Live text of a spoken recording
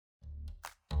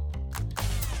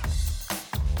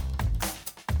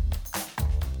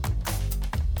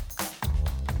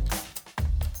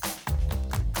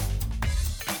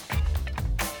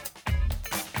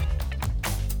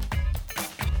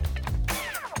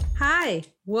Hi,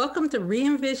 welcome to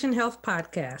Re-Envision Health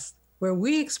Podcast, where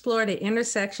we explore the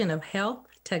intersection of health,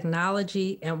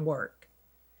 technology, and work.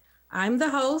 I'm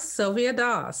the host, Sylvia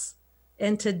Doss,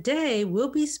 and today we'll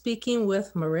be speaking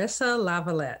with Marissa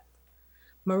Lavalette.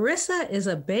 Marissa is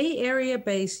a Bay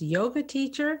Area-based yoga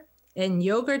teacher and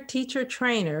yoga teacher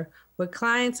trainer with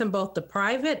clients in both the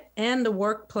private and the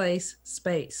workplace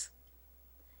space.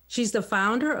 She's the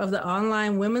founder of the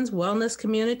online women's wellness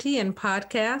community and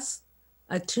podcast,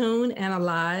 Attune and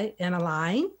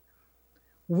Align.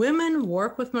 Women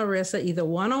work with Marissa either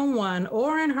one-on-one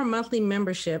or in her monthly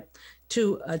membership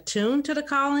to attune to the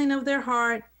calling of their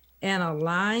heart and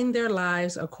align their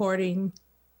lives accordingly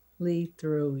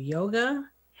through yoga,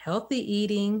 healthy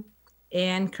eating,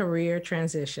 and career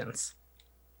transitions.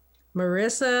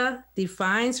 Marissa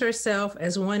defines herself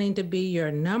as wanting to be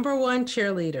your number one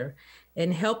cheerleader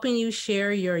and helping you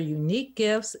share your unique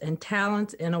gifts and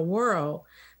talents in a world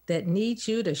that needs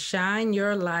you to shine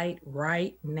your light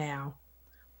right now.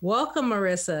 Welcome,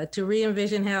 Marissa, to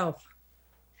Re-Envision Health.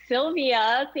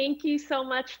 Sylvia, thank you so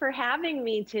much for having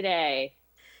me today.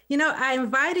 You know, I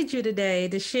invited you today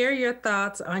to share your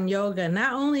thoughts on yoga,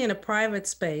 not only in a private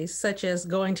space, such as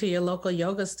going to your local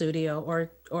yoga studio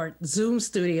or Zoom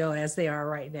studio as they are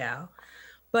right now,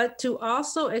 but to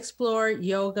also explore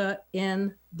yoga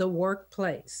in the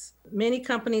workplace. Many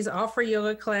companies offer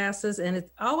yoga classes, and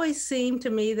it always seemed to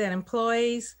me that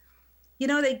employees,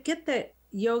 they get that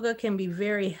yoga can be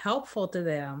very helpful to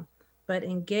them, but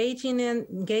engaging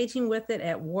with it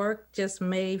at work just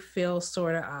may feel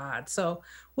sort of odd. So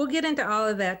we'll get into all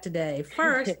of that today.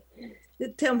 First,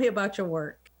 tell me about your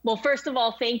work. Well, first of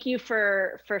all, thank you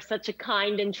for such a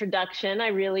kind introduction. I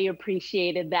really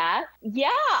appreciated that. Yeah,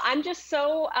 I'm just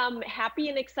so happy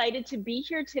and excited to be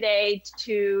here today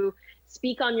to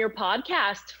speak on your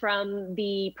podcast from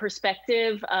the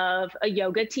perspective of a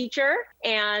yoga teacher.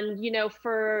 And,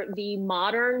 for the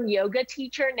modern yoga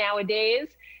teacher nowadays,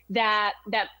 that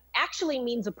actually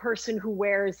means a person who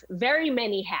wears very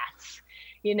many hats.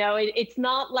 It's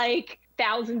not like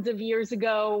thousands of years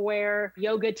ago where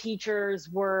yoga teachers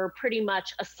were pretty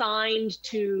much assigned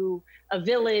to a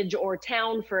village or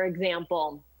town, for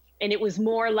example. And it was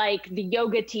more like the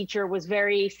yoga teacher was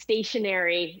very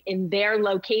stationary in their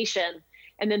location.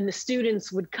 And then the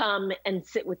students would come and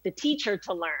sit with the teacher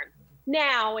to learn.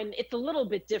 Now, and it's a little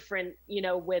bit different,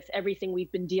 with everything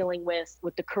we've been dealing with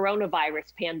the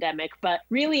coronavirus pandemic, but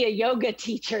really a yoga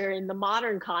teacher in the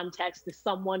modern context is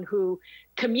someone who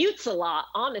commutes a lot,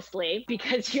 honestly,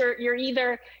 because you're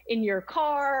either in your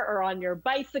car or on your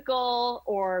bicycle,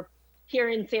 or here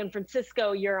in San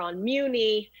Francisco, you're on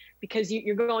Muni, because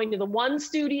you're going to the one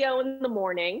studio in the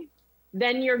morning,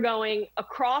 then you're going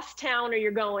across town, or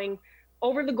you're going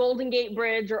over the Golden Gate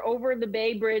Bridge or over the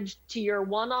Bay Bridge to your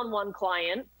one-on-one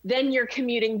client. Then you're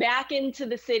commuting back into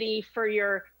the city for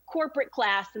your corporate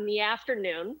class in the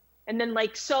afternoon. And then,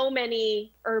 like so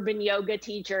many urban yoga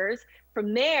teachers,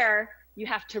 from there, you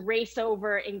have to race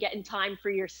over and get in time for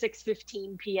your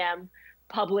 6:15 p.m.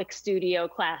 public studio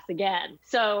class again.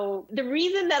 So the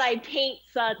reason that I paint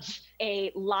such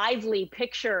a lively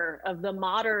picture of the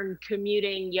modern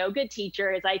commuting yoga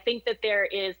teacher is I think that there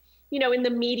is, in the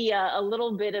media, a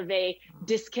little bit of a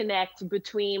disconnect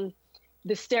between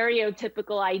the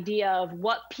stereotypical idea of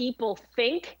what people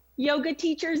think yoga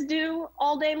teachers do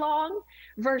all day long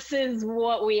versus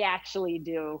what we actually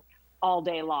do all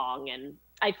day long. And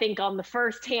I think on the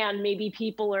first hand, maybe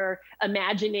people are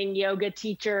imagining yoga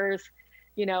teachers,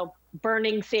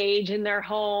 burning sage in their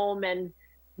home and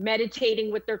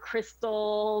meditating with their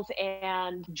crystals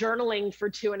and journaling for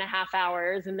 2.5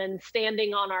 hours and then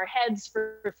standing on our heads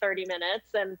for 30 minutes.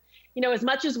 And, as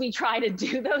much as we try to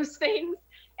do those things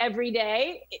every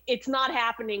day, it's not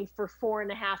happening for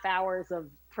 4.5 hours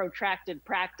of protracted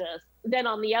practice. Then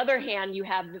on the other hand, you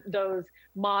have those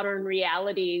modern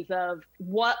realities of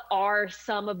what are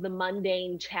some of the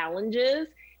mundane challenges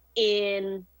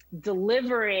in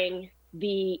delivering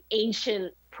the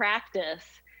ancient practice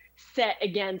set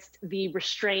against the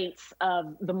restraints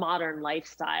of the modern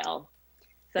lifestyle.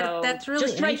 So that's really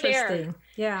just right interesting.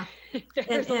 There, yeah.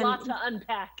 There's a lot to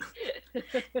unpack.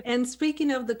 And speaking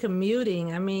of the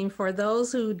commuting, for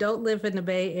those who don't live in the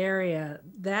Bay Area,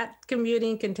 that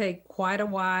commuting can take quite a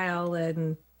while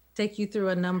and take you through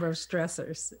a number of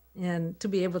stressors. And to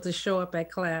be able to show up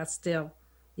at class still,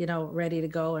 ready to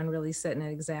go and really setting an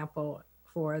example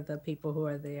for the people who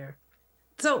are there.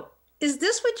 So is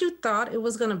this what you thought it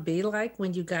was going to be like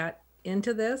when you got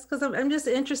into this? Because I'm just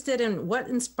interested in what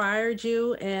inspired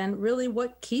you and really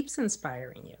what keeps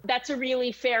inspiring you. That's a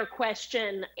really fair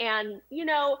question. And,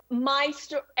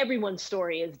 everyone's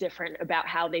story is different about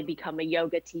how they become a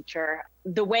yoga teacher.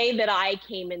 The way that I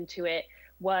came into it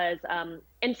was,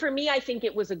 and for me, I think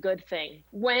it was a good thing.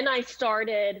 When I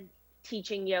started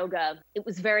teaching yoga, it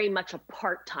was very much a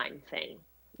part-time thing.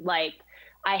 Like,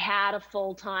 I had a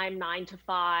full-time 9 to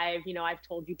 5. I've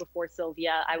told you before,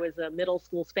 Sylvia, I was a middle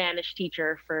school Spanish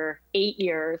teacher for 8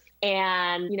 years.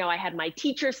 And, I had my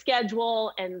teacher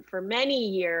schedule. And for many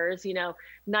years,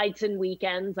 nights and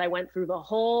weekends, I went through the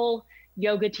whole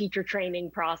yoga teacher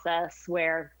training process,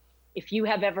 where if you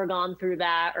have ever gone through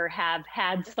that or have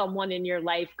had someone in your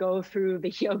life go through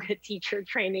the yoga teacher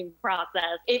training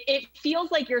process, it feels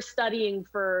like you're studying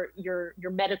for your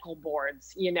medical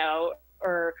boards,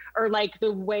 or like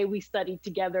the way we studied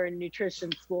together in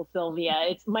nutrition school,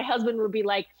 Sylvia. My husband would be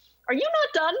like, "Are you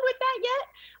not done with that yet?"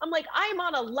 I'm like, "I'm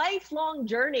on a lifelong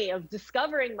journey of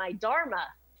discovering my Dharma.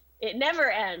 It never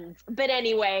ends." But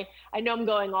anyway, I know I'm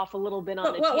going off a little bit on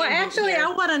a tangent. Well, actually, here.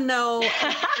 I want to know,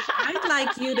 I'd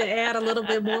like you to add a little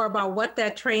bit more about what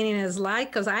that training is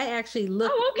like, because I actually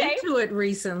looked into it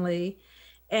recently.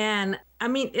 And I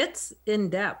mean, it's in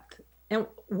depth. And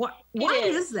why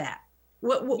is that?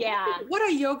 What are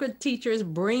yoga teachers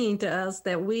bringing to us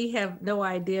that we have no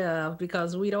idea of,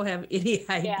 because we don't have any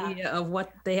idea of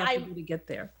what they have to do to get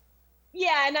there?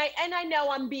 Yeah, and I know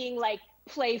I'm being like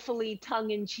playfully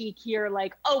tongue-in-cheek here,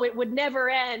 like, oh, it would never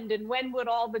end, and when would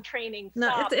all the training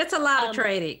stop? No, it's a lot of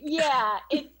training. Yeah,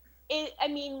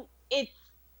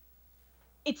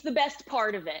 it's the best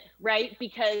part of it, right?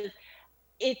 Because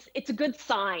it's a good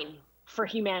sign for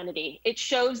humanity. It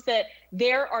shows that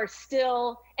there are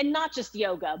still, and not just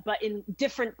yoga, but in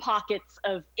different pockets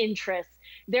of interest,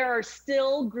 there are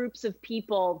still groups of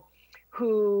people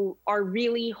who are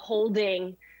really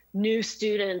holding new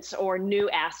students or new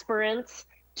aspirants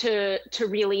to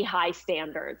really high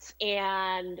standards.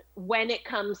 And when it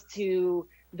comes to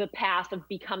the path of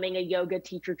becoming a yoga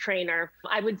teacher trainer,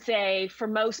 I would say for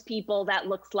most people that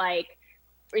looks like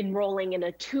enrolling in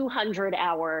a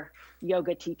 200-hour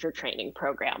yoga teacher training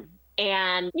program.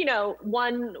 And,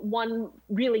 one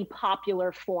really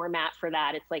popular format for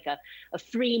that, it's like a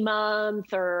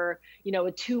 3-month or, a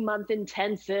 2-month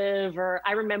intensive, or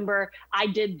I remember I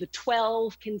did the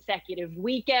 12 consecutive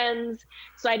weekends.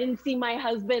 So I didn't see my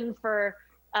husband for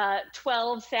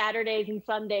 12 Saturdays and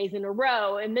Sundays in a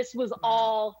row. And this was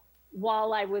all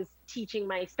while I was teaching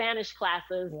my Spanish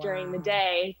classes during the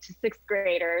day to 6th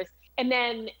graders. And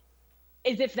then,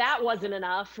 as if that wasn't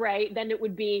enough, right? Then it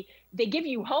would be, they give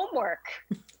you homework.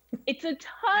 It's a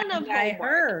ton of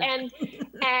homework.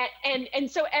 And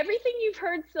so everything you've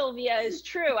heard, Sylvia, is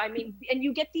true. I mean, and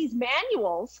you get these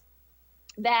manuals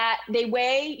that they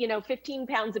weigh, 15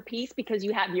 pounds a piece, because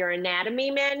you have your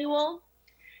anatomy manual,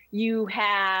 you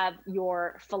have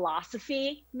your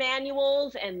philosophy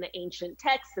manuals and the ancient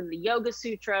texts and the Yoga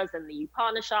Sutras and the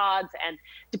Upanishads. And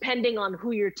depending on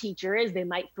who your teacher is, they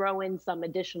might throw in some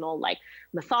additional like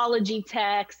mythology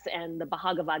texts and the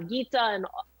Bhagavad Gita. And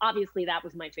obviously that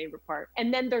was my favorite part.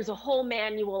 And then there's a whole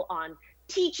manual on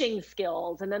teaching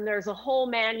skills. And then there's a whole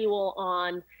manual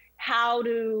on how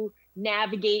to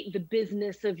navigate the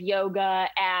business of yoga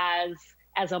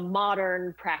as a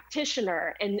modern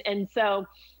practitioner. And so,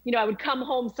 I would come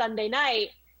home Sunday night,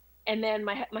 and then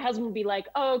my husband would be like,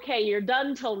 "Oh, okay, you're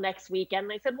done till next weekend."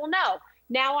 And I said, "Well, no,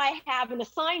 now I have an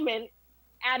assignment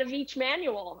out of each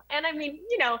manual." And I mean,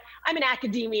 I'm an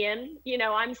academician,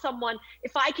 I'm someone,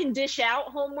 if I can dish out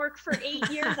homework for 8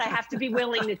 years, I have to be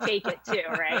willing to take it too,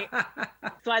 right?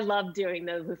 So I loved doing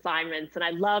those assignments, and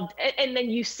and then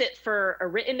you sit for a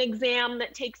written exam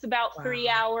that takes about 3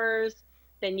 hours.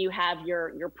 Then you have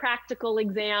your practical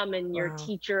exam, and your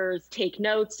teachers take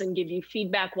notes and give you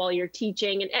feedback while you're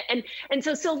teaching. And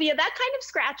so, Sylvia, that kind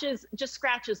of just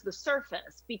scratches the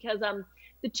surface, because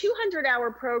the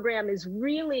 200-hour program is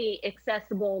really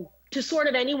accessible to sort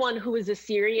of anyone who is a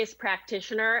serious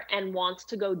practitioner and wants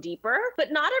to go deeper.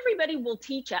 But not everybody will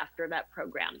teach after that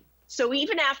program. So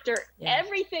even after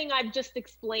everything I've just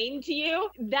explained to you,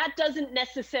 that doesn't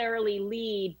necessarily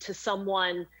lead to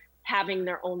someone having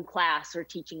their own class or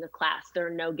teaching a class. There are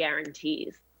no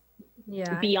guarantees.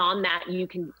 Yeah. Beyond that, you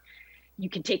can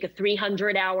take a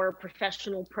 300-hour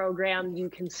professional program. You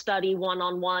can study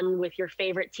one-on-one with your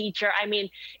favorite teacher. I mean,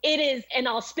 it is, and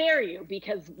I'll spare you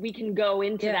because we can go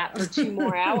into that for 2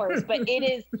 more hours, but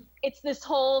it's this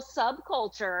whole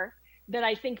subculture that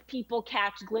I think people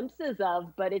catch glimpses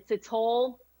of, but it's its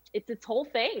whole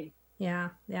thing. Yeah.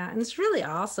 And it's really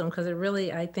awesome, because it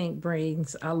really, I think,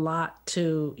 brings a lot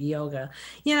to yoga.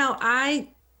 I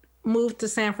moved to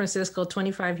San Francisco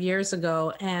 25 years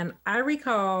ago, and I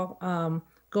recall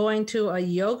going to a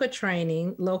yoga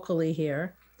training locally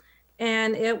here,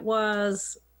 and it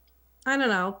was, I don't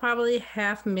know, probably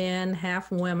half men,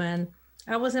 half women.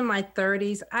 I was in my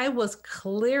 30s. I was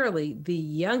clearly the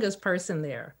youngest person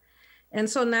there. And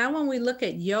so now when we look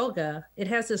at yoga, it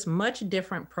has this much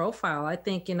different profile. I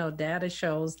think, data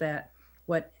shows that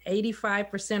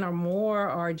 85% or more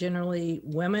are generally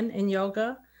women in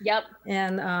yoga. Yep.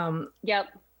 And yep.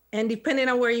 And depending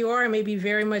on where you are, it may be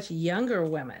very much younger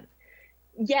women.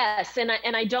 Yes, and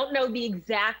I don't know the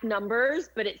exact numbers,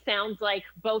 but it sounds like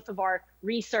both of our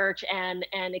research and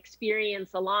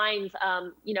experience aligns.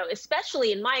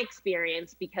 Especially in my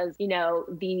experience, because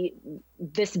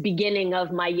this beginning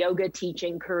of my yoga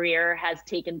teaching career has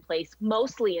taken place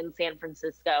mostly in San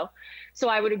Francisco. So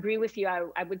I would agree with you.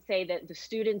 I would say that the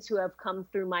students who have come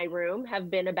through my room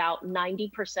have been about 90%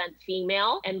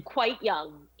 female and quite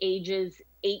young, ages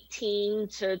 18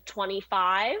 to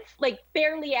 25, like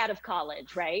barely out of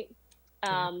college, right?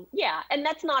 Yeah. And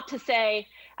that's not to say,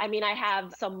 I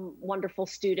have some wonderful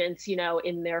students, in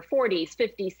their 40s,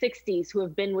 50s, 60s who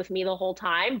have been with me the whole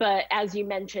time. But as you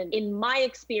mentioned, in my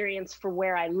experience for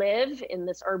where I live in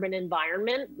this urban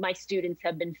environment, my students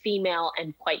have been female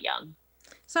and quite young.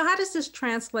 So how does this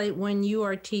translate when you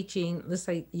are teaching, let's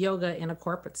say, yoga in a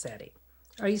corporate setting?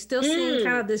 Are you still seeing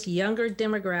kind of this younger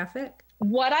demographic?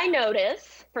 What I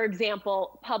notice, for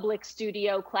example, public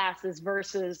studio classes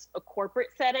versus a corporate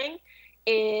setting,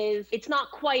 is it's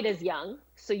not quite as young.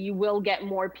 So you will get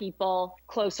more people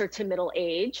closer to middle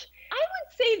age. I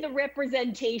would say the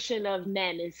representation of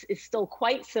men is still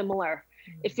quite similar.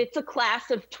 If it's a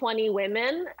class of 20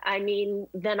 women,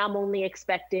 then I'm only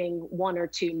expecting 1 or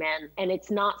 2 men. And it's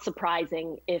not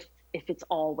surprising if it's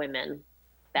all women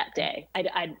that day.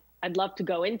 I'd love to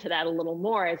go into that a little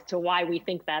more as to why we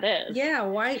think that is. Yeah,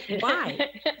 why?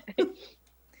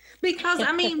 Because,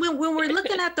 when we're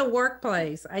looking at the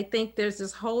workplace, I think there's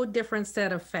this whole different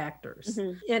set of factors.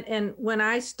 Mm-hmm. And when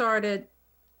I started,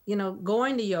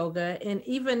 going to yoga, and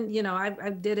even, I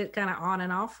did it kind of on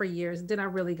and off for years, then I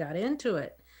really got into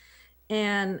it.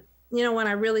 And, when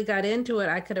I really got into it,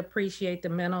 I could appreciate the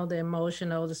mental, the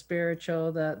emotional, the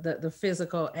spiritual, the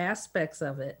physical aspects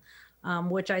of it.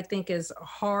 Which I think is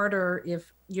harder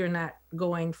if you're not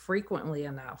going frequently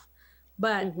enough.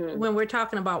 But when we're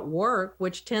talking about work,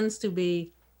 which tends to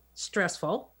be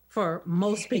stressful for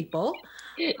most people,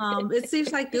 it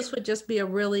seems like this would just be a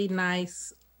really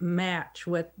nice match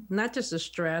with not just the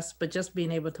stress, but just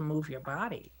being able to move your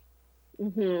body.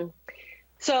 Mm-hmm.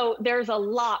 So there's a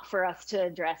lot for us to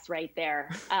address right there.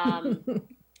 And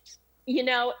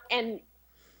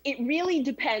it really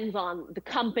depends on the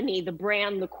company, the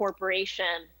brand, the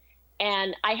corporation.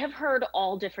 And I have heard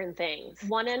all different things.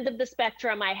 One end of the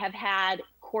spectrum, I have had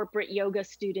corporate yoga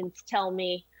students tell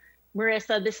me,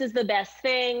 Marissa, this is the best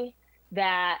thing,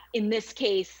 that in this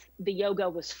case, the yoga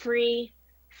was free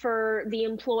for the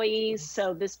employees.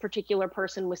 So this particular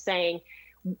person was saying,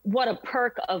 what a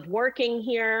perk of working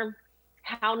here.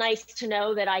 How nice to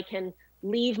know that I can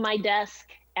leave my desk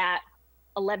at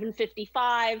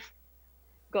 11:55,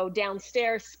 go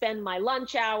downstairs, spend my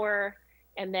lunch hour,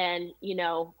 and then,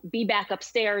 be back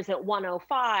upstairs at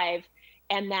 1:05.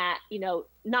 And that,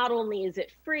 not only is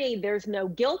it free, there's no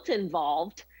guilt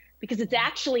involved because it's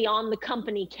actually on the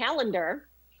company calendar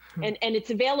and it's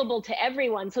available to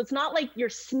everyone. So it's not like you're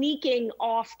sneaking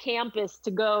off campus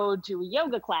to go to a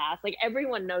yoga class. Like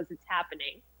everyone knows it's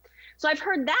happening. So I've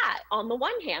heard that on the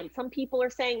one hand. Some people are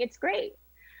saying it's great.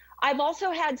 I've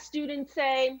also had students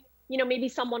say, maybe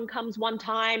someone comes one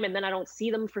time and then I don't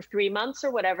see them for 3 months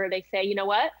or whatever. They say, you know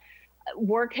what,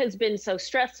 work has been so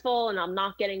stressful and I'm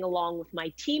not getting along with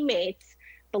my teammates.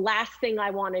 The last thing I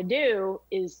want to do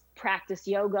is practice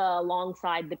yoga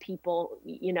alongside the people,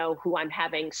 who I'm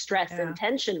having stress and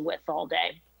tension with all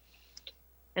day.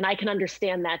 And I can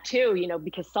understand that too,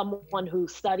 because someone who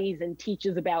studies and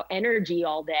teaches about energy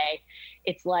all day,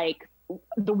 it's like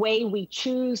the way we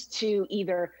choose to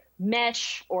either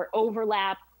mesh or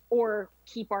overlap or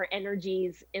keep our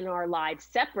energies in our lives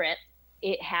separate,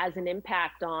 it has an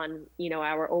impact on,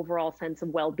 our overall sense of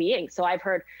well-being. So I've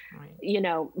heard,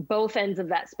 both ends of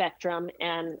that spectrum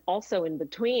and also in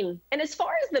between. And as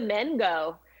far as the men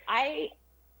go, I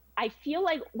feel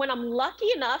like when I'm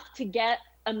lucky enough to get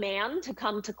a man to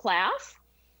come to class,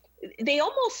 they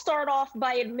almost start off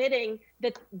by admitting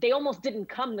that they almost didn't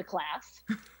come to class.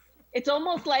 It's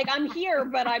almost like I'm here,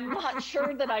 but I'm not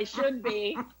sure that I should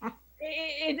be.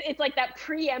 It's like that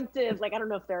preemptive, like, I don't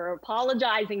know if they're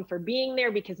apologizing for being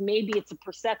there because maybe it's a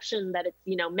perception that it's,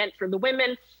 meant for the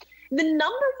women. The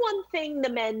number one thing the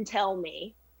men tell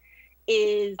me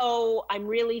is, oh, I'm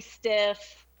really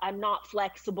stiff, I'm not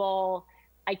flexible,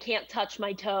 I can't touch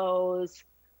my toes,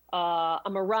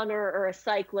 I'm a runner or a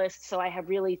cyclist, so I have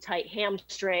really tight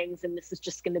hamstrings, and this is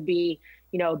just going to be,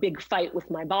 a big fight with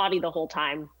my body the whole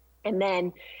time. And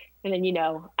then,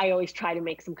 I always try to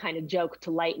make some kind of joke to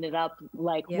lighten it up,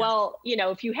 like, well,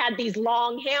 if you had these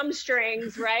long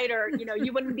hamstrings, right, or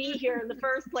you wouldn't be here in the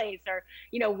first place, or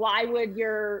why would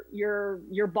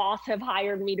your boss have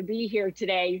hired me to be here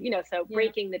today? So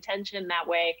breaking the tension that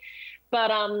way. But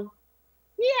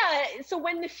so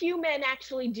when the few men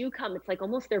actually do come, it's like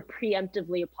almost they're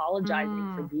preemptively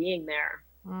apologizing for being there.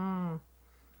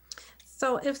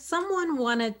 So if someone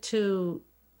wanted to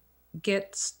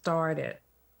get started,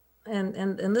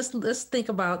 and let's think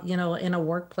about, in a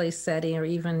workplace setting, or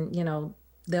even,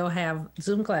 they'll have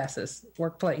Zoom classes,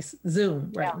 workplace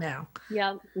Zoom right now.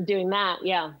 Yeah, I'm doing that.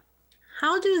 Yeah.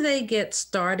 How do they get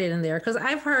started in there? Because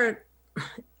I've heard,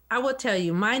 I will tell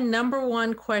you, my number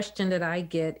one question that I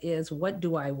get is, what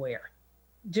do I wear?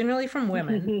 Generally from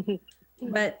women.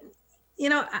 But,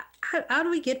 how do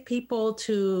we get people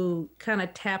to kind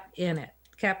of tap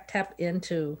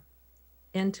into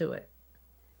it?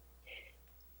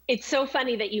 It's so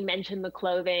funny that you mentioned the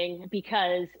clothing,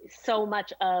 because so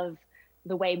much of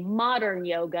the way modern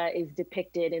yoga is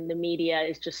depicted in the media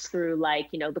is just through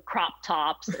the crop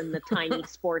tops and the tiny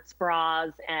sports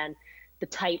bras and the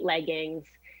tight leggings.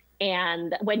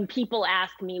 And when people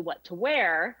ask me what to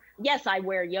wear, yes, I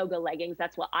wear yoga leggings.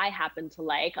 That's what I happen to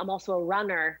like. I'm also a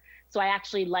runner. So I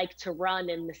actually like to run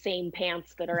in the same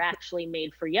pants that are actually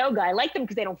made for yoga. I like them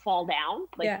because they don't fall down.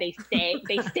 They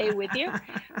stay with you.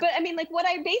 But what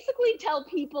I basically tell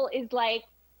people is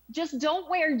just don't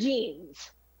wear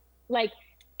jeans.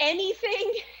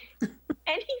 Anything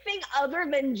other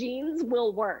than jeans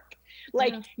will work.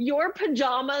 Your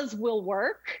pajamas will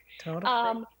work.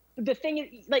 Totally. The thing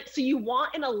is, so you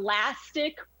want an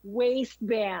elastic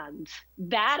waistband.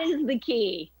 That is the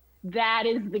key.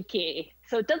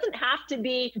 So it doesn't have to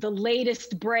be the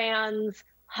latest brand's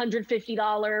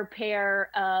 $150 pair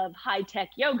of high-tech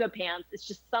yoga pants. It's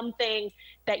just something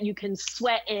that you can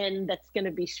sweat in that's going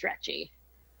to be stretchy.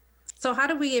 So how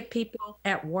do we get people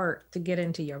at work to get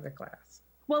into yoga class?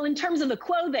 Well, in terms of the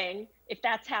clothing, if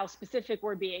that's how specific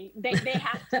we're being, they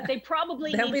have to, they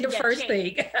probably That'll need be to the get first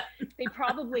changed. thing. They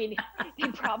probably need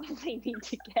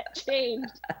to get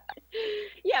changed.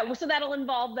 Yeah, well, so that'll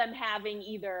involve them having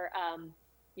either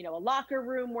a locker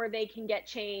room where they can get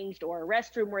changed, or a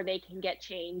restroom where they can get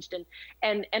changed.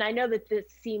 And I know that this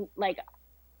seemed like,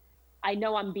 I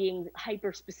know I'm being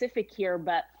hyper specific here,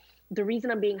 but the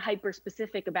reason I'm being hyper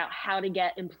specific about how to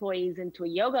get employees into a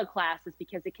yoga class is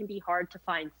because it can be hard to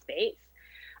find space.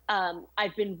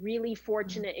 I've been really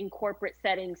fortunate in corporate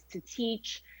settings to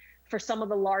teach for some of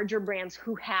the larger brands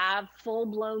who have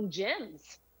full-blown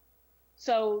gyms.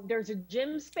 So there's a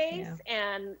gym space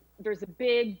and there's a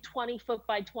big 20-foot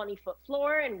by 20-foot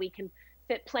floor, and we can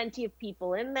fit plenty of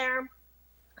people in there.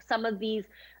 Some of these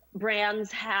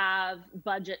brands have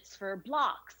budgets for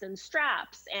blocks and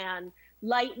straps and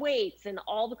light weights and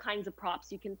all the kinds of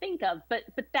props you can think of, but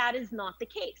that is not the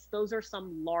case. Those are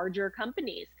some larger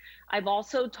companies. I've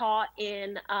also taught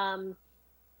in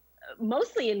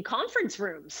mostly in conference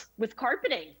rooms with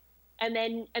carpeting, and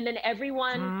then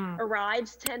everyone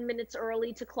arrives 10 minutes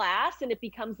early to class, and it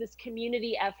becomes this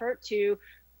community effort to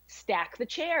stack the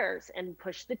chairs and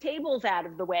push the tables out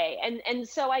of the way. And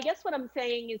so I guess what I'm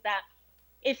saying is that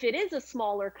if it is a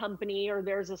smaller company, or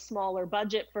there's a smaller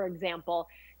budget, for example,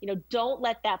 don't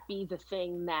let that be the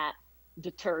thing that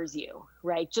deters you,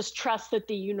 right? Just trust that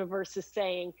the universe is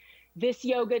saying, this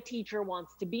yoga teacher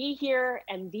wants to be here,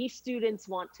 and these students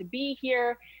want to be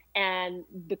here, and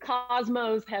the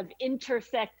cosmos have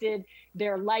intersected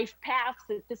their life paths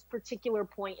at this particular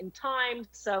point in time.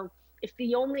 So if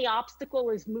the only obstacle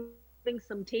is moving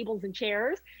some tables and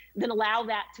chairs, then allow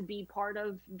that to be part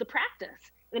of the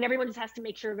practice. And everyone just has to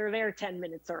make sure they're there 10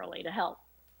 minutes early to help.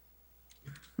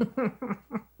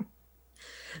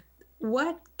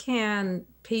 What can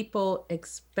people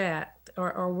expect,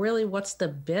 or really what's the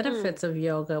benefits of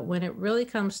yoga when it really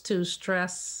comes to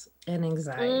stress and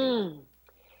anxiety?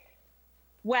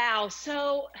 Wow.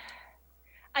 So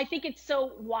I think it's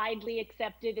so widely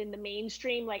accepted in the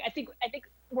mainstream. I think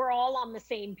we're all on the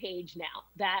same page now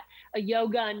that a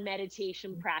yoga and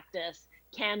meditation practice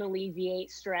can alleviate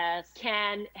stress,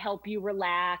 can help you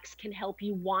relax, can help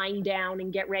you wind down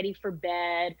and get ready for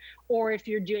bed. Or if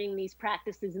you're doing these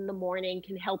practices in the morning,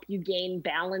 can help you gain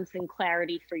balance and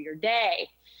clarity for your day.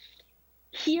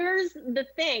 Here's the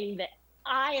thing that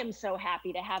I am so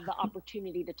happy to have the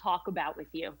opportunity to talk about with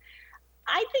you.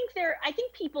 I think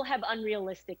people have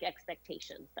unrealistic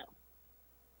expectations, though.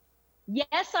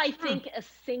 Yes, I think a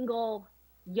single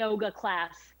yoga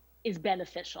class is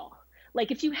beneficial.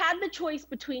 Like if you had the choice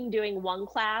between doing one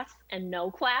class and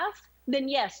no class, then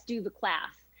yes, do the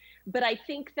class. But I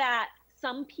think that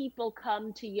some people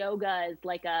come to yoga as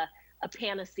like a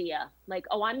panacea, like,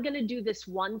 oh, I'm going to do this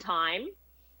one time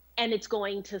and it's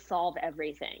going to solve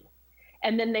everything.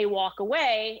 And then they walk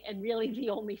away, and really the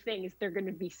only thing is they're going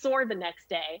to be sore the next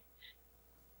day.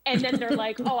 And then they're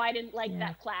like, oh, I didn't like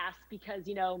that class because,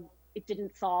 it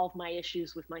didn't solve my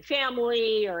issues with my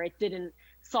family, or it didn't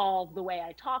solve the way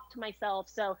I talk to myself.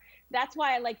 So that's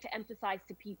why I like to emphasize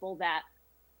to people that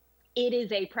it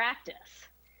is a practice,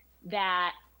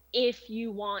 that if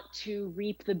you want to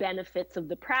reap the benefits of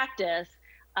the practice,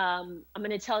 I'm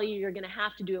going to tell you, you're going to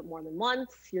have to do it more than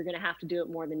once. You're going to have to do it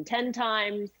more than 10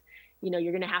 times.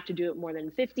 You're going to have to do it more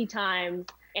than 50 times.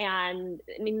 And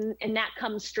I mean, and that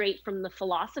comes straight from the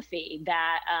philosophy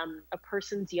that a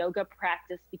person's yoga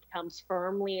practice becomes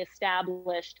firmly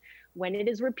established when it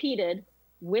is repeated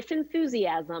with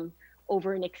enthusiasm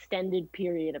over an extended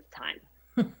period of time.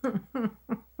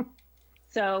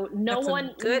 So That's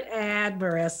a good ad,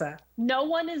 Marissa. No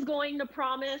one is going to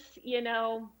promise,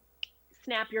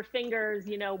 snap your fingers,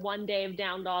 one day of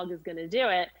down dog is going to do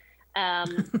it.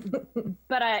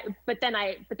 But then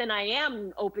I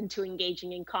am open to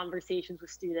engaging in conversations with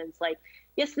students like,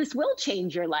 yes, this will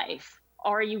change your life.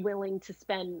 Are you willing to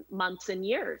spend months and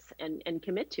years and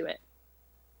commit to it?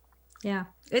 Yeah,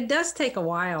 it does take a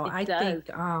while. I think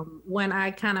when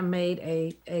I kind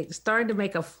of started to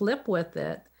make a flip with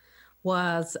it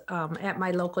was at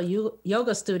my local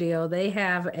yoga studio. They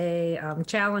have a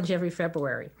challenge every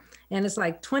February, and it's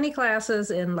like 20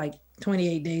 classes in like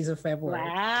 28 days of February.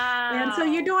 Wow. And so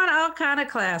you're doing all kind of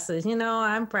classes.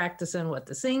 I'm practicing with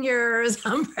the seniors.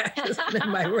 I'm practicing in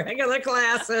my regular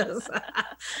classes.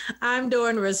 I'm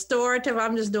doing restorative.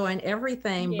 I'm just doing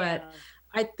everything. Yeah. But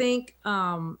I think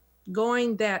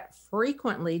going that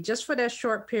frequently, just for that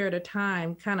short period of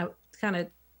time,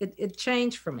 it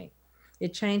changed for me.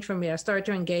 It changed for me. I started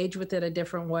to engage with it a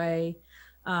different way.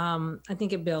 I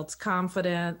think it builds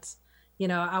confidence.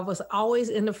 I was always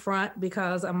in the front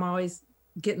because I'm always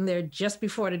getting there just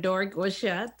before the door goes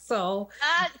shut. So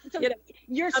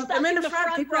you're stuck I'm in the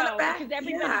front people row, in the back. Because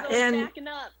everybody's backing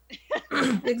up.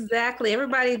 Exactly.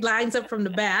 Everybody lines up from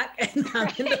the back and I'm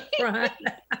in the front.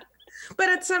 But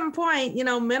at some point,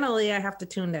 mentally I have to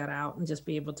tune that out and just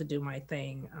be able to do my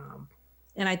thing.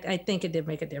 And I think it did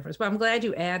make a difference. But I'm glad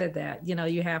you added that.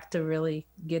 You have to really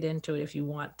get into it if you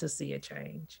want to see a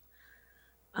change.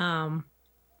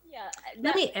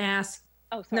 Let me ask.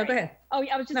 Oh, sorry. No, go ahead. Oh,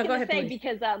 I was just going to say, please.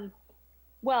 Because,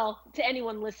 to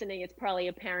anyone listening, it's probably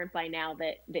apparent by now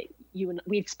that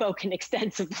we've spoken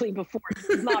extensively before. This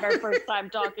is not our first time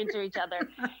talking to each other.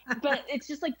 But it's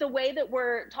just like the way that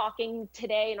we're talking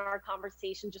today in our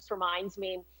conversation just reminds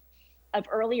me of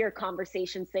earlier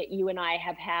conversations that you and I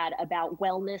have had about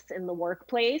wellness in the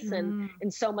workplace. And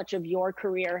so much of your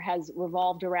career has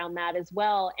revolved around that as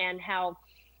well. And how,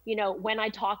 when I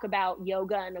talk about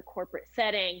yoga in a corporate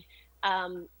setting,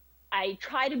 I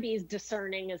try to be as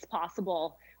discerning as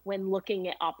possible when looking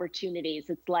at opportunities.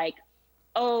 It's like,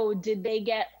 oh, did they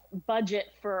get budget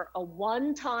for a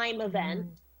one-time event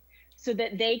so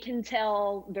that they can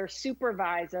tell their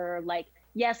supervisor, like,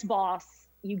 yes, boss,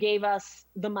 you gave us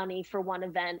the money for one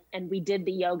event and we did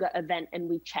the yoga event and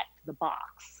we checked the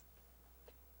box.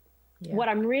 Yeah. What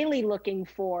I'm really looking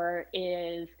for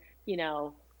is,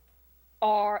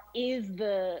 is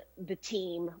the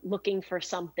team looking for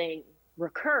something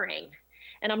recurring?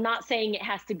 And I'm not saying it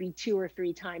has to be 2 or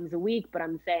 3 times a week, but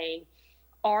I'm saying,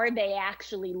 are they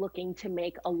actually looking to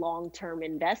make a long-term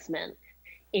investment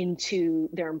into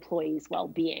their employees'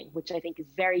 well-being, which I think is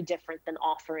very different than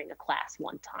offering a class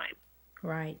one time.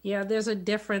 Right. Yeah, there's a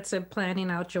difference in planning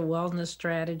out your wellness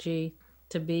strategy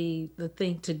to be the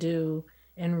thing to do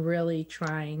and really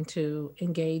trying to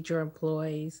engage your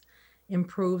employees,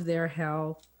 improve their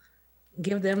health,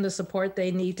 give them the support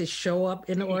they need to show up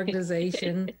in the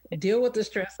organization, deal with the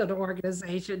stress of the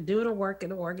organization, do the work in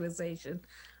the organization.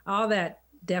 All that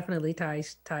definitely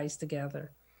ties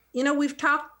together. We've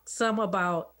talked some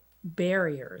about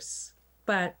barriers,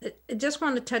 but I just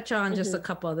want to touch on just a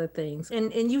couple other things.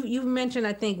 And you've mentioned,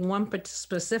 I think, one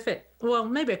specific, well,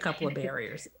 maybe a couple of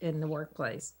barriers in the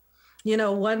workplace.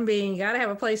 One being you got to have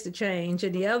a place to change.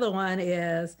 And the other one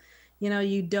is,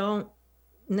 you don't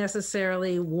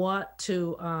necessarily want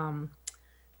to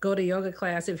go to yoga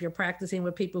class if you're practicing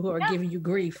with people who are giving you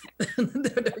grief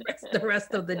the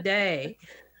rest of the day.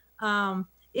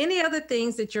 Any other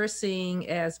things that you're seeing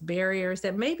as barriers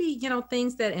that maybe,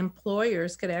 things that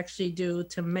employers could actually do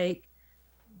to make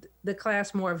the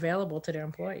class more available to their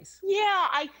employees? Yeah,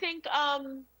 I think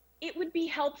it would be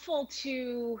helpful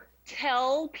to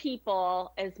tell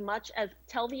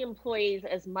the employees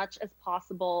as much as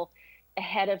possible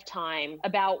ahead of time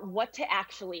about what to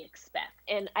actually expect.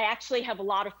 And I actually have a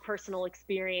lot of personal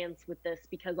experience with this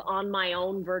because on my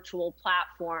own virtual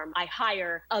platform, I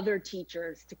hire other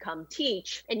teachers to come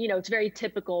teach. And, it's very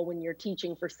typical when you're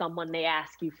teaching for someone, they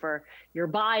ask you for your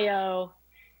bio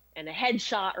and a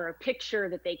headshot or a picture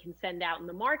that they can send out in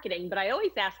the marketing. But I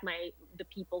always ask the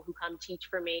people who come teach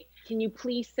for me, can you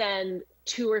please send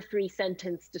 2 or 3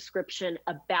 sentence description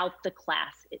about the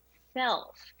class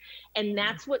itself? And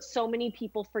that's what so many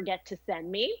people forget to send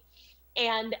me.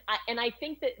 And I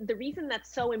think that the reason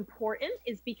that's so important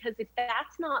is because if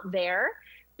that's not there,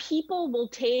 people will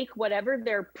take whatever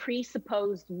their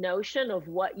presupposed notion of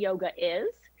what yoga is.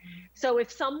 So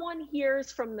if someone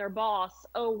hears from their boss,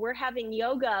 oh, we're having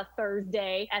yoga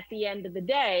Thursday at the end of the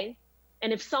day,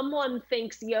 and if someone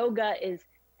thinks yoga is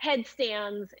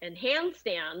headstands and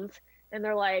handstands, and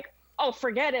they're like, oh,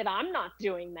 forget it, I'm not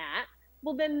doing that,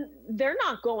 well, then they're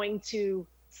not going to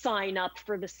sign up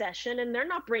for the session, and they're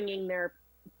not bringing their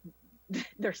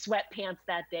sweatpants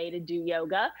that day to do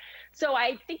yoga. So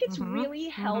I think it's really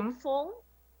helpful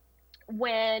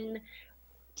when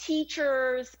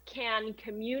teachers can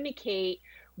communicate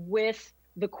with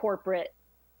the corporate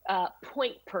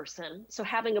point person. So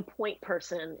having a point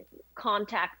person,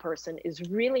 contact person is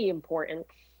really important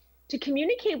to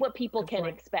communicate what people can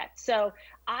expect. So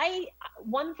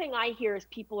one thing I hear is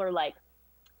people are like,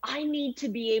 I need to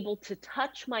be able to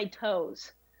touch my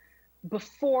toes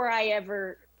before I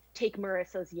ever take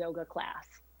Marissa's yoga class.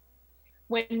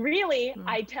 When really,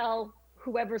 I tell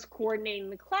whoever's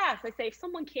coordinating the class, I say, if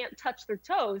someone can't touch their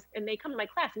toes and they come to my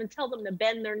class, I'm gonna tell them to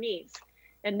bend their knees.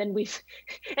 And then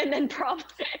then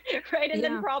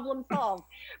problem solved.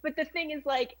 But the thing is,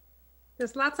 like,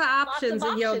 there's lots of options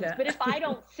in yoga. But if I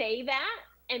don't say that,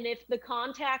 and if the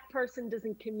contact person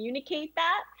doesn't communicate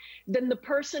that, then the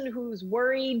person who's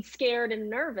worried, scared, and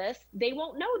nervous, they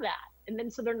won't know that. And then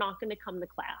so they're not going to come to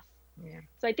class. Yeah.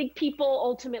 So I think people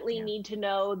ultimately need to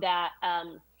know that,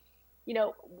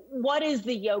 what is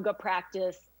the yoga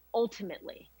practice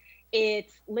ultimately?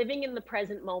 It's living in the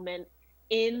present moment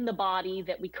in the body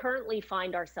that we currently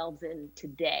find ourselves in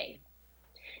today.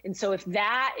 And so if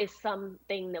that is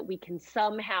something that we can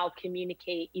somehow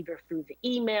communicate either through the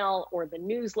email or the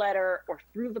newsletter or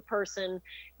through the person,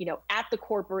 at the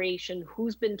corporation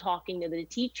who's been talking to the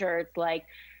teacher, it's like,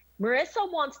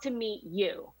 Marissa wants to meet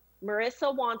you.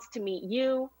 Marissa wants to meet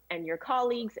you and your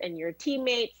colleagues and your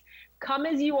teammates. Come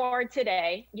as you are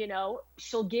today.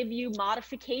 She'll give you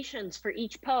modifications for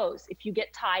each pose. If you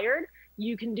get tired,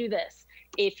 you can do this.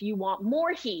 If you want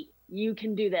more heat, you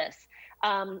can do this.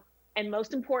 And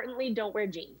most importantly, don't wear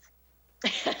jeans.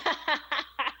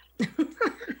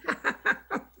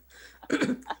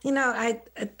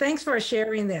 Thanks for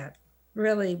sharing that,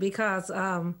 really, because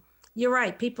you're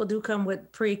right. People do come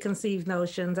with preconceived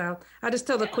notions. I'll just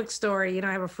tell a quick story.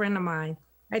 I have a friend of mine.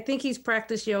 I think he's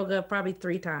practiced yoga probably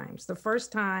 3 times. The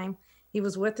first time he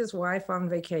was with his wife on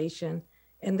vacation,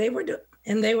 and they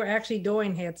were actually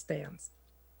doing headstands,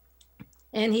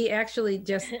 and he actually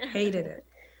just hated it.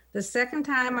 The second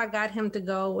time I got him to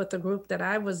go with the group that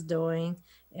I was doing,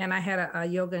 and I had a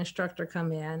yoga instructor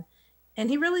come in, and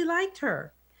he really liked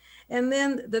her. And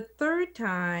then the third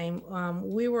time,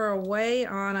 we were away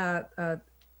on a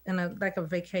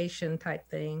vacation type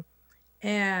thing,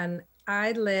 and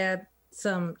I led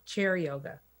some chair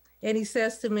yoga. And he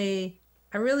says to me,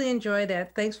 I really enjoy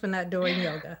that. Thanks for not doing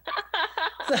yoga.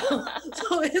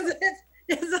 so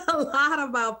it's a lot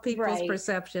about people's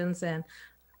perceptions, and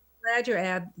I'm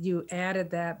glad you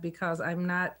added that, because I'm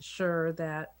not sure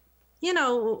that,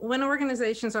 when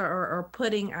organizations are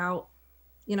putting out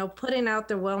their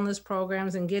wellness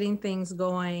programs and getting things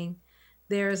going,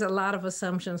 there's a lot of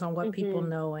assumptions on what people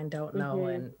know and don't know,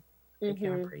 and I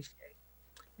can appreciate.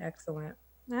 Excellent.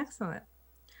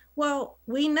 Well,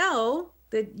 we know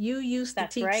that you used to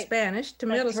teach Spanish to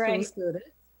middle school students,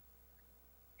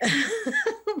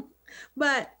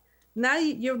 but now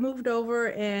you've moved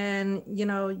over and,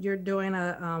 you're doing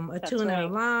a tune and a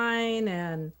line,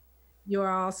 and you're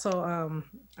also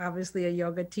obviously a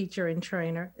yoga teacher and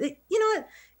trainer. If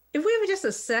we have just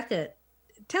a second,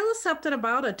 tell us something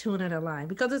about a tune and a line,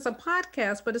 because it's a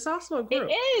podcast, but it's also a group.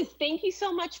 It is. Thank you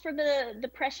so much for the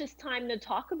precious time to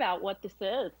talk about what this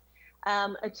is.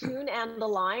 A Tune and the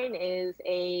Line is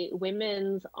a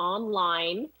women's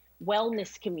online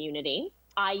wellness community.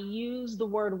 I use the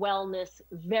word wellness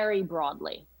very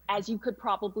broadly. As you could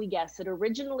probably guess, it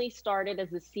originally started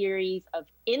as a series of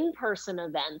in-person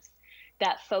events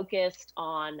that focused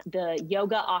on the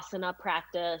yoga asana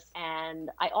practice. And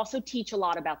I also teach a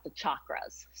lot about the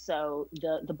chakras, so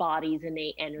the body's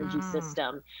innate energy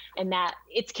system, and that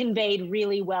it's conveyed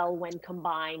really well when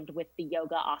combined with the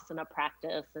yoga asana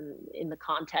practice and in the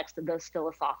context of those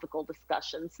philosophical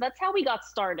discussions. So that's how we got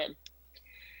started.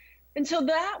 And so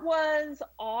that was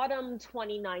autumn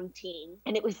 2019.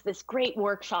 And it was this great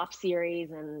workshop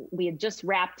series. And we had just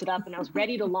wrapped it up and I was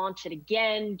ready to launch it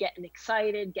again, getting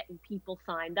excited, getting people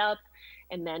signed up.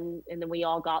 And then we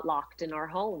all got locked in our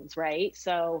homes, right?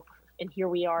 So, and here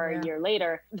we are a year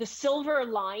later. The silver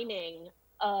lining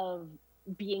of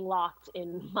being locked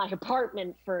in my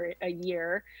apartment for a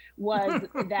year was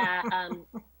that,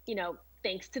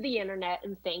 thanks to the internet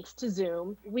and thanks to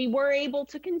Zoom, we were able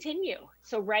to continue.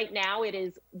 So right now it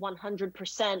is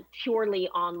 100% purely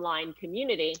online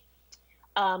community.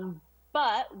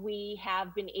 But we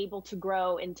have been able to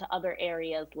grow into other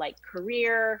areas like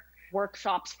career,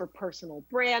 workshops for personal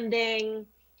branding.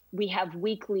 We have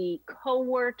weekly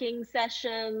co-working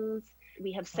sessions.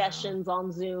 We have sessions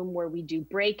on Zoom where we do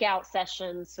breakout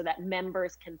sessions so that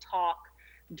members can talk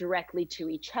directly to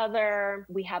each other.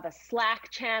 We have a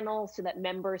Slack channel so that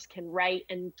members can write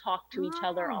and talk to each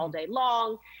other all day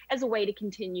long as a way to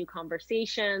continue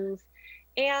conversations.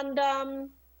 And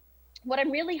what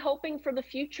I'm really hoping for the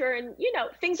future, and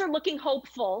things are looking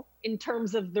hopeful in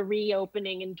terms of the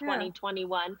reopening in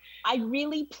 2021. I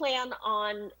really plan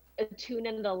on Attune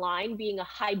and Align being a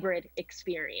hybrid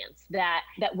experience that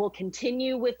will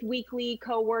continue with weekly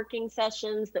co-working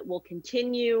sessions, that will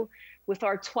continue with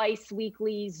our twice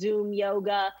weekly Zoom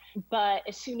yoga. But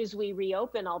as soon as we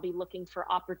reopen, I'll be looking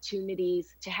for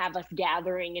opportunities to have us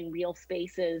gathering in real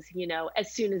spaces,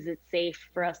 as soon as it's safe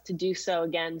for us to do so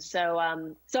again. So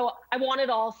I want it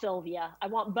all, Sylvia. I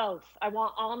want both. I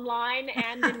want online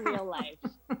and in real life.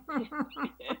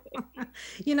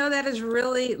 That is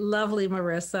really lovely,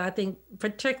 Marissa. I think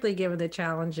particularly given the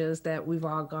challenges that we've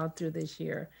all gone through this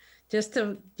year, just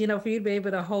to, for you to be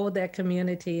able to hold that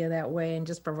community in that way and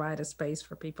just provide a space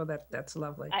for people, that's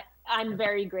lovely. I'm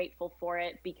very grateful for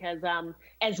it because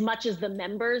as much as the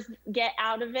members get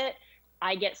out of it,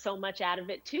 I get so much out of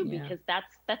it too, because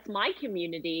that's my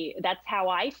community. That's how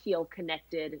I feel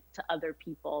connected to other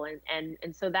people.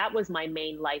 And so that was my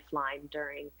main lifeline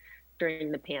during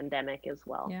the pandemic as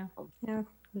well. Yeah.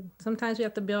 Sometimes we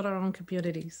have to build our own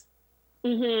communities.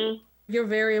 Mm-hmm. You're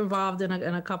very involved in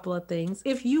a couple of things.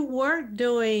 If you weren't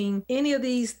doing any of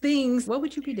these things, what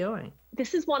would you be doing?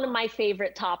 This is one of my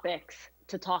favorite topics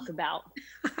to talk about.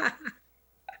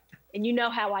 And you know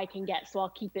how I can get, so I'll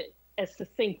keep it as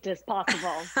succinct as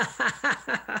possible.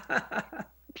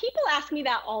 People ask me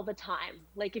that all the time.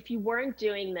 Like, if you weren't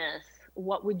doing this,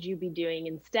 what would you be doing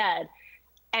instead?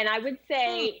 And I would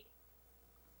say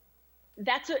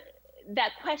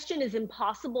that question is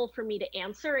impossible for me to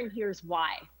answer, and here's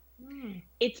why.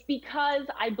 It's because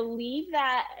I believe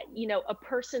that, a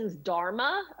person's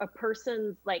dharma, a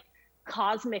person's like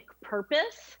cosmic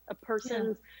purpose, a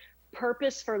person's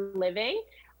purpose for living,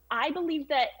 I believe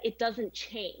that it doesn't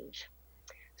change.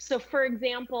 So for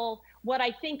example, what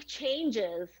I think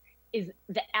changes is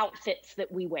the outfits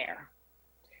that we wear.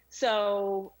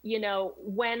 So,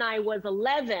 when I was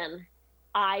 11,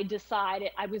 I decided,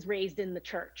 I was raised in the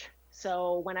church.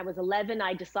 So when I was 11,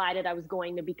 I decided I was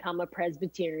going to become a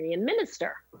Presbyterian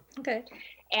minister. Okay.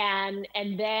 And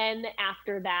then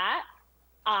after that,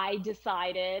 I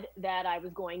decided that I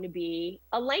was going to be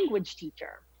a language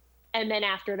teacher. And then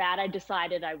after that, I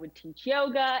decided I would teach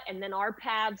yoga. And then our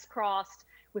paths crossed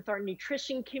with our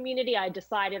nutrition community. I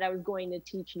decided I was going to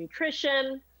teach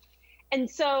nutrition. And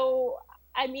so,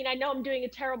 I know I'm doing a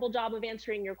terrible job of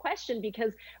answering your question,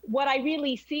 because what I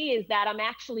really see is that I'm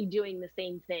actually doing the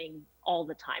same thing all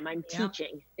the time. I'm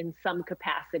teaching in some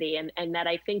capacity, and that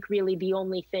I think really the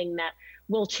only thing that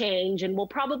will change and will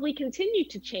probably continue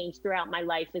to change throughout my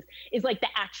life is like the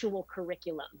actual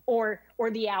curriculum or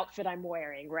the outfit I'm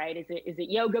wearing, right? Is it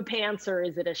yoga pants or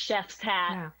is it a chef's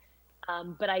hat? Yeah.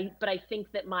 But I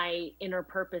think that my inner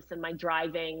purpose and my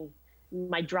driving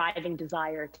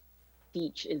desire to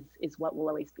teach is what will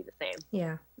always be the same.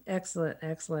 Yeah. Excellent.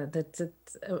 That's a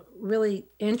really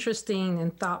interesting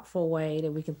and thoughtful way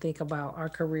that we can think about our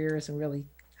careers and really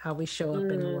how we show up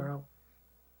in the world.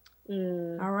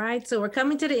 All right. So we're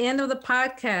coming to the end of the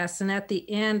podcast. And at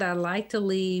the end, I like to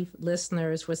leave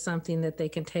listeners with something that they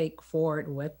can take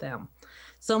forward with them.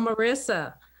 So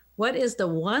Marissa, what is the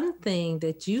one thing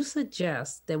that you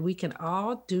suggest that we can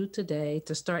all do today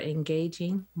to start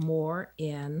engaging more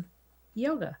in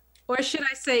yoga? Or should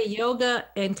I say yoga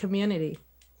and community?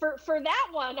 For that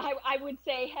one, I would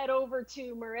say head over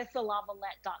to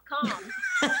marissalavalette.com.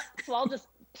 So I'll just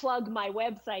plug my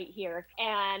website here.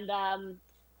 And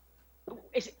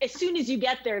as soon as you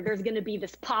get there, there's going to be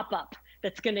this pop-up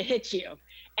that's going to hit you.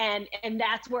 And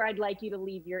that's where I'd like you to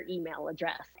leave your email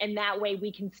address. And that way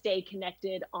we can stay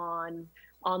connected on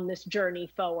this journey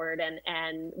forward.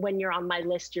 And when you're on my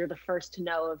list, you're the first to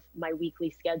know of my weekly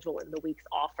schedule and the week's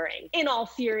offering. In all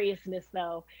seriousness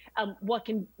though, what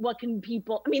can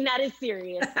people, I mean, that is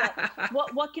serious,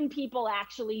 but what can people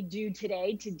actually do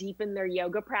today to deepen their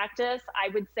yoga practice? I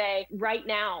would say right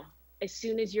now, as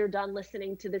soon as you're done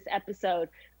listening to this episode,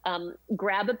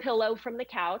 grab a pillow from the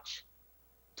couch,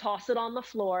 toss it on the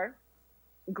floor,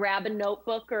 grab a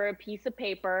notebook or a piece of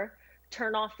paper,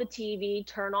 turn off the TV,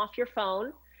 turn off your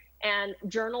phone, and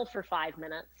journal for 5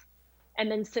 minutes. And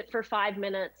then sit for 5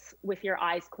 minutes with your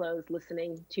eyes closed,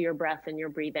 listening to your breath and your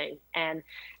breathing. And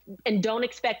don't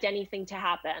expect anything to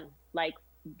happen. Like,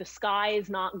 the sky is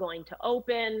not going to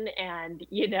open and,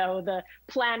 the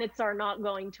planets are not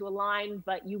going to align,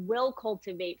 but you will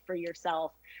cultivate for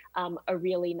yourself a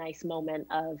really nice moment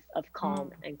of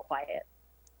calm and quiet.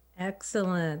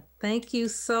 Excellent. Thank you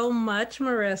so much,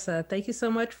 Marissa. Thank you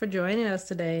so much for joining us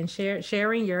today and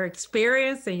sharing your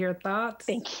experience and your thoughts.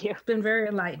 Thank you. It's been very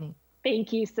enlightening.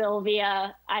 Thank you,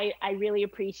 Sylvia. I really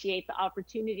appreciate the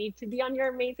opportunity to be on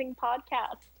your amazing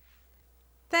podcast.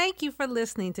 Thank you for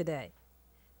listening today.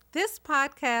 This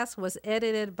podcast was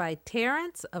edited by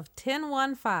Terrence of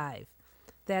 1015.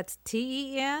 That's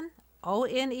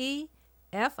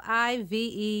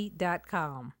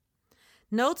TENONEFIVE.com.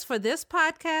 Notes for this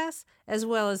podcast, as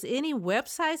well as any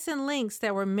websites and links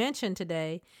that were mentioned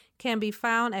today, can be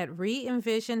found at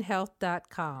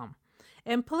reenvisionhealth.com.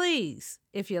 And please,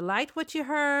 if you liked what you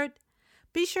heard,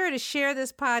 be sure to share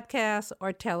this podcast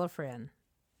or tell a friend.